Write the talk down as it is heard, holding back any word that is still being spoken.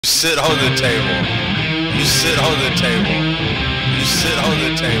Sit on the table. You sit on the table. You sit on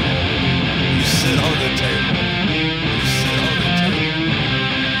the table. You sit on the table. You sit on the table.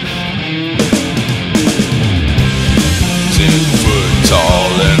 10 foot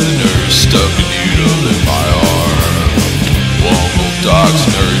tall and the nurse stuck a needle in my arm. One dog's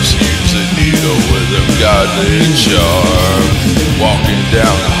nurse used a needle with a godly charm. Walking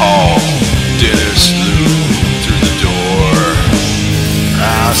down the hall, dentist loomed through the door.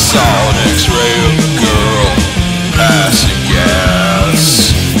 I saw an x-ray of a girl passing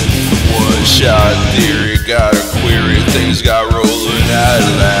gas. One shot theory got a query, things got rolling at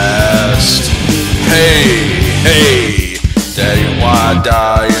last. Hey, Daddy, why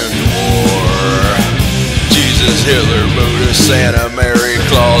die in war? Jesus, Hitler, Buddha, Santa, Mary,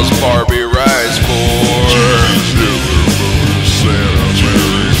 Claus, Barbie, rise more. Jesus, Hitler, Buddha, Santa, Mary,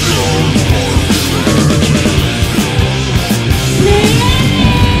 Claus,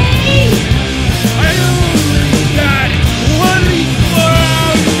 Barbie, rise more.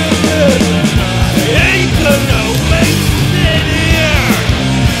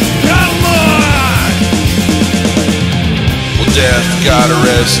 Death got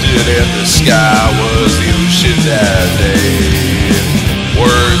arrested and the sky was the ocean that day.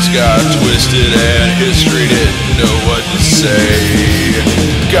 Words got twisted and history didn't know what to say.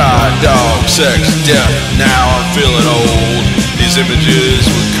 God, dog, sex, death, now I'm feeling old. These images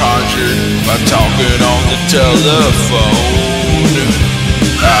were conjured by talking on the telephone.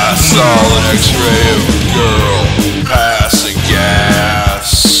 I saw an x-ray of a girl passing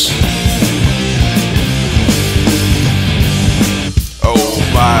gas.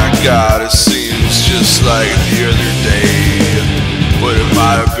 My God, it seems just like the other day, but it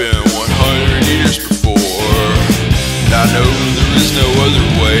might have been 100 years before. And I know there is no other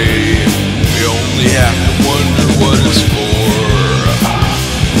way. We only have to wonder what it's for.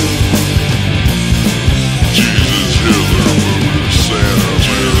 Jesus, Hitler, Buddha, Santa,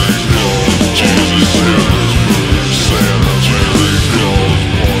 Mary, Claus, Jesus, Hitler, Buddha, Santa, Mary, Claus,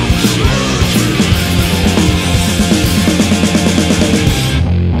 Barbie, Santa, Mary.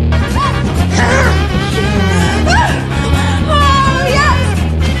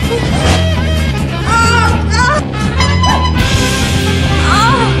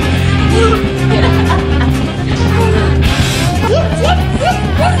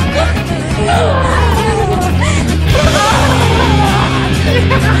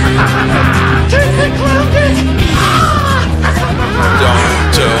 Don't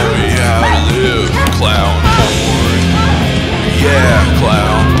tell me how to live, clown porn. Yeah,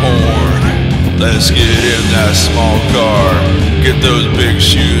 clown porn. Let's get in that small car, get those big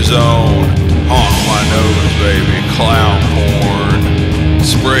shoes on. Honk my nose, baby, clown porn.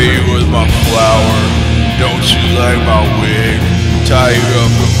 Spray you with my flower, don't you like my wig? Tie you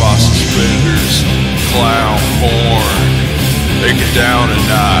up with my suspenders, clown porn. Take it down a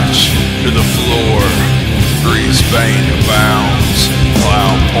notch to the floor. Grease vein abounds,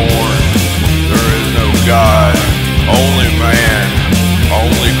 clown porn. There is no God, only man,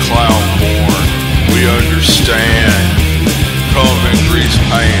 only clown porn. We understand. Come and grease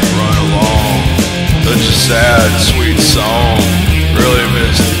paint, run along. Such a sad, sweet song. Really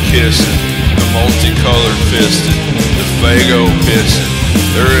miss the kissing, the multicolored fisting, the Fago pissing.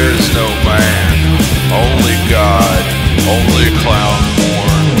 There is no man, only God, only clown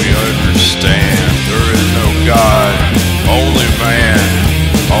porn. We understand. There is no God, only man,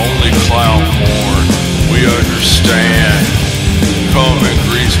 only clown porn. We understand. Come and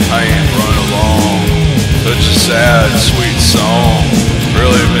grease paint, run along. Such a sad, sweet song.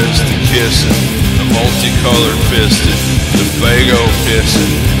 Really miss the kissing, the multicolored fisting, the Fago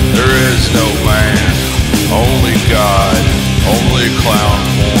pissing. There is no man, only God, only clown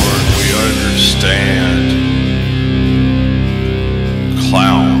porn. We understand.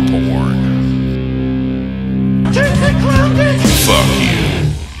 Clown porn. Fuck you.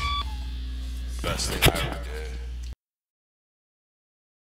 Best thing I ever did.